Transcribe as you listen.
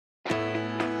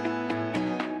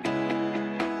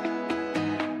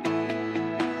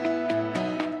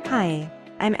Hi,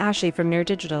 I'm Ashley from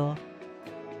nerDigital.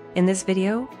 In this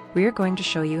video, we are going to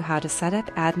show you how to set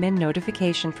up admin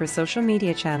notification for social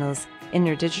media channels in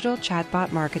nerDigital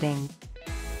Chatbot Marketing.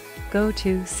 Go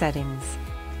to Settings.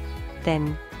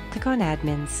 Then, click on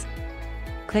Admins.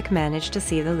 Click Manage to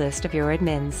see the list of your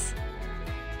admins.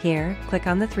 Here, click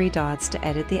on the three dots to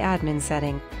edit the admin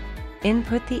setting.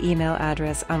 Input the email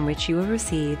address on which you will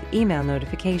receive email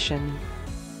notification.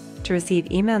 To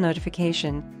receive email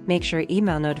notification, make sure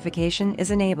email notification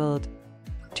is enabled.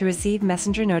 To receive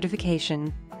messenger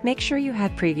notification, make sure you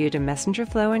had previewed a messenger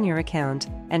flow on your account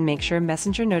and make sure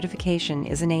messenger notification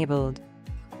is enabled.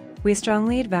 We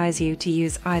strongly advise you to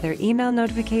use either email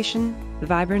notification,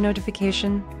 Viber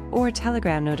notification, or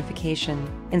Telegram notification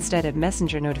instead of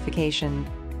messenger notification.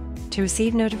 To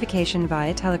receive notification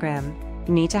via Telegram,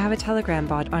 you need to have a Telegram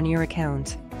bot on your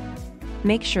account.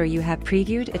 Make sure you have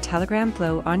previewed a Telegram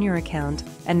flow on your account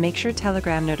and make sure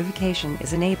Telegram notification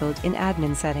is enabled in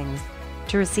admin settings.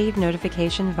 To receive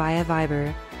notification via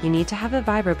Viber, you need to have a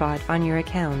Viber bot on your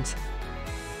account.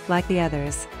 Like the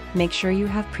others, make sure you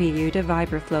have previewed a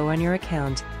Viber flow on your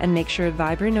account and make sure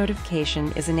Viber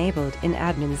notification is enabled in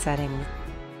admin settings.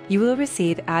 You will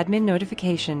receive admin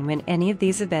notification when any of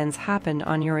these events happen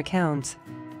on your account.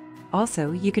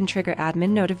 Also, you can trigger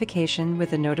admin notification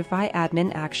with a Notify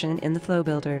Admin action in the Flow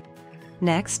Builder.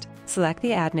 Next, select the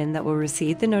admin that will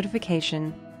receive the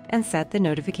notification and set the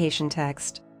notification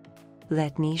text.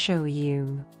 Let me show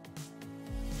you.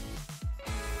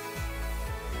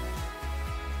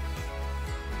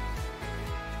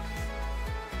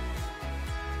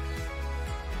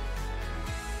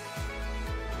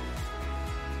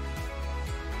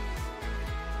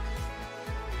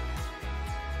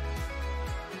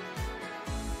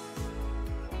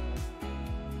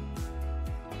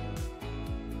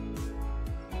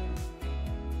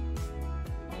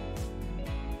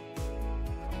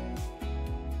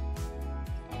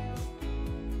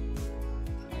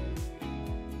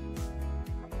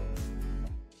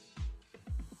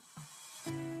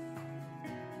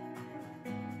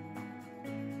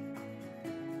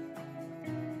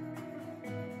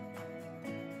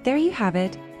 There you have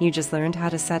it. You just learned how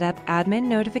to set up admin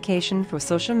notification for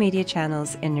social media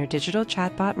channels in nerDigital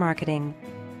Chatbot Marketing.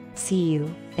 See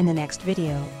you in the next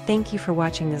video. Thank you for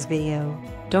watching this video.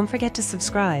 Don't forget to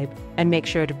subscribe and make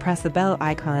sure to press the bell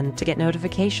icon to get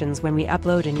notifications when we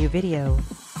upload a new video.